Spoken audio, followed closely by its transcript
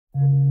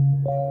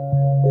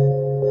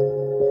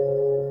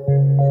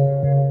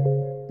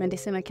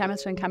Medicinal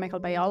chemistry and chemical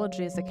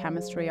biology is the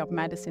chemistry of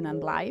medicine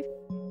and life.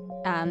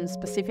 And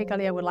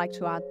specifically, I would like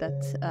to add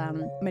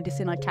that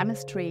medicinal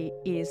chemistry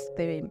is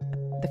the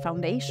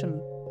foundation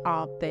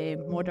of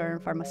the modern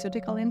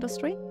pharmaceutical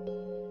industry.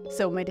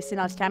 So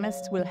medicinal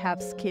chemists will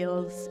have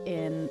skills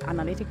in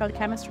analytical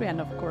chemistry and,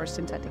 of course,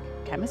 synthetic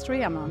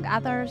chemistry, among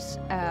others,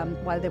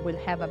 while they will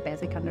have a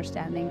basic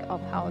understanding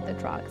of how the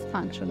drugs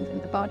function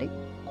in the body.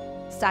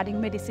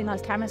 Studying medicinal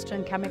chemistry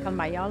and chemical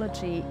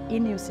biology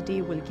in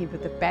UCD will give you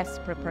the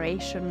best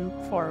preparation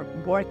for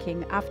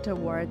working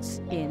afterwards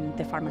in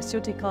the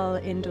pharmaceutical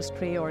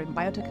industry or in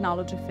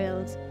biotechnology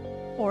fields,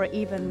 or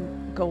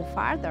even go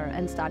farther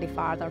and study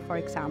farther, for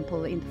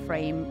example, in the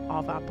frame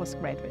of a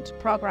postgraduate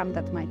program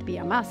that might be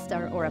a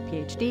master or a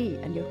PhD,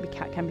 and you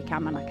can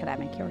become an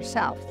academic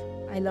yourself.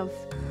 I love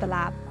the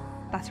lab.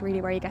 That's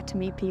really where you get to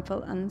meet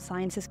people, and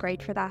science is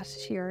great for that.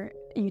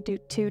 You do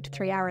 2 to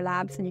 3 hour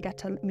labs and you get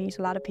to meet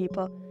a lot of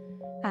people,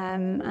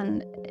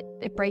 and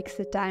it breaks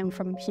it down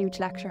from huge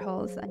lecture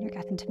halls, and you're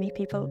getting to meet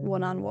people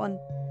one-on-one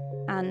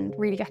and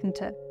really getting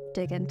to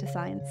dig into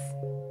science.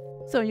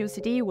 So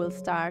UCD will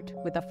start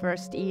with the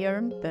first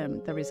year.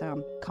 There is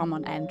a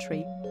common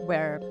entry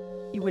where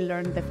you will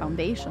learn the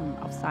foundation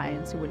of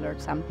science. You will learn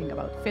something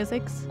about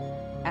physics,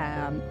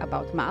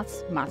 about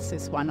maths. Maths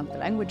is one of the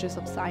languages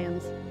of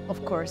science.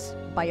 Of course,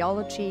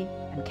 biology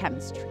and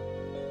chemistry.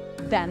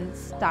 Then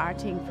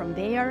starting from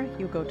there,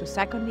 you go to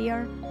second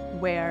year,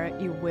 where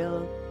you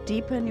will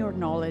deepen your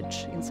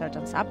knowledge in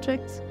certain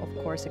subjects,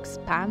 of course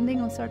expanding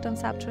on certain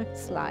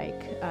subjects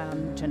like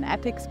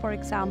genetics, for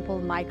example,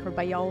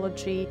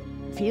 microbiology,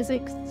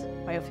 physics,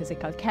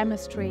 biophysical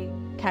chemistry,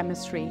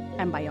 chemistry,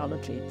 and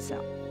biology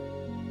itself.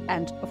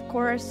 And of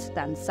course,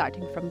 then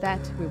starting from that,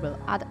 we will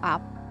add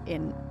up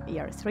in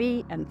year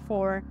 3 and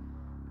 4,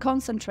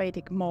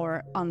 concentrating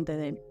more on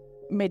the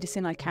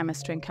medicinal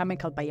chemistry and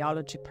chemical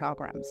biology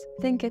programs.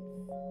 I think it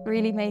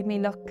really made me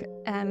look,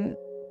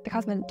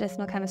 because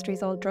medicinal chemistry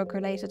is all drug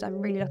related, I'm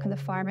really looking at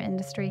the pharma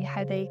industry,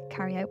 how they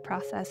carry out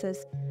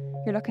processes.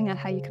 You're looking at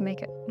how you can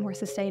make it more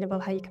sustainable,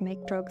 how you can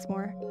make drugs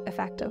more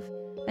effective.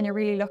 And you're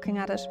really looking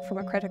at it from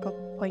a critical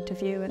point of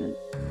view and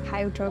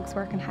how drugs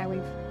work and how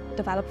we've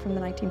developed from the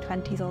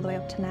 1920s all the way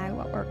up to now,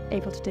 what we're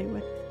able to do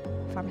with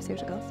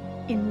pharmaceuticals.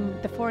 In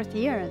the 4th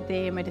year,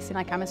 the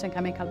medicinal chemistry and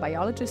chemical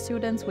biology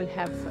students will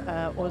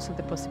have also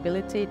the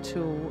possibility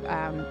to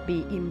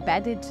be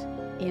embedded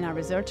in a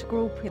research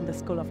group in the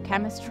School of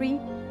Chemistry,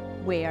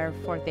 where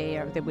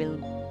they will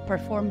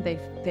perform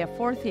their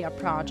 4th year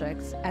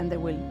projects, and they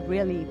will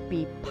really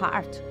be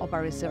part of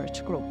a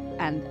research group.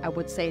 And I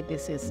would say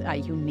this is a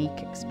unique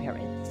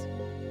experience.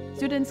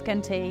 Students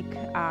can take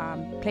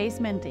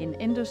placement in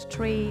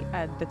industry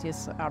that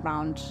is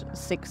around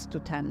 6 to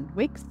 10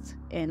 weeks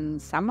in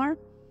summer,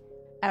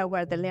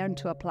 where they learn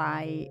to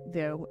apply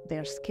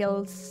their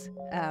skills,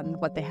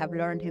 what they have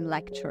learned in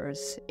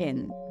lectures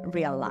in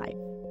real life.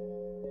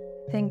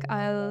 I think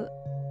I'll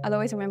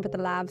always remember the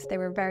labs. They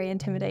were very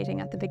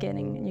intimidating at the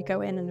beginning, and you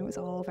go in and it was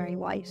all very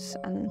white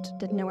and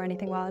didn't know where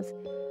anything was.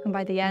 And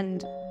by the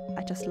end,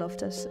 I just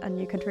loved it, and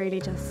you could really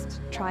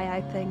just try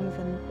out things,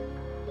 and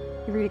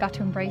you really got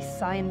to embrace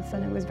science,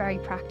 and it was very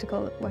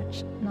practical,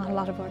 which not a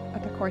lot of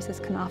other courses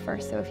can offer.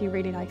 So if you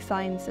really like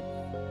science,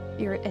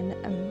 you're in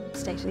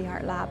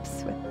state-of-the-art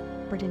labs with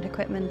brilliant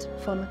equipment,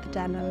 fun with the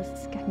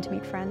demos, getting to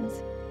meet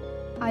friends.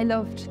 I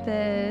loved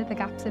the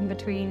gaps in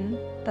between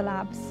the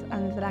labs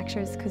and the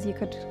lectures, because you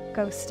could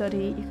go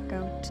study, you could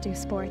go to do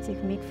sports, you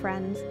could meet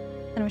friends,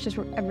 and it was just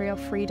a real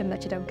freedom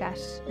that you don't get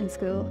in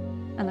school.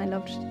 And I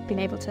loved being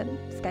able to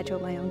schedule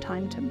my own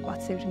time to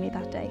what suited me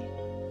that day.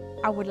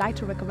 I would like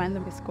to recommend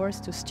this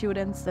course to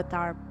students that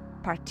are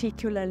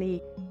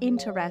particularly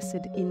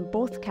interested in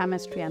both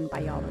chemistry and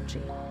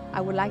biology.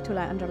 I would like to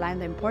underline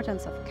the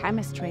importance of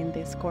chemistry in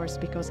this course,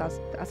 because as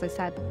I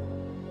said,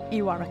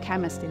 you are a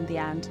chemist in the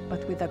end,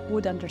 but with a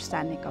good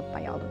understanding of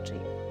biology.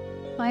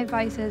 My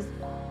advice is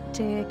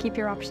to keep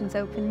your options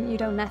open. You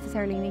don't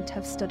necessarily need to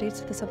have studied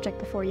the subject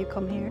before you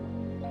come here.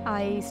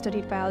 I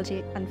studied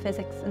biology and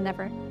physics and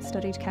never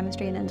studied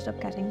chemistry, and ended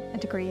up getting a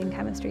degree in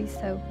chemistry.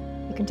 So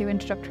you can do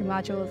introductory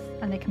modules,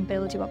 and they can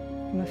build you up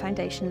from a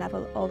foundation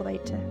level all the way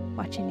to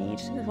what you need.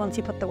 Once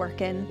you put the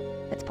work in,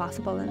 it's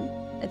possible, and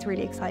it's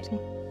really exciting.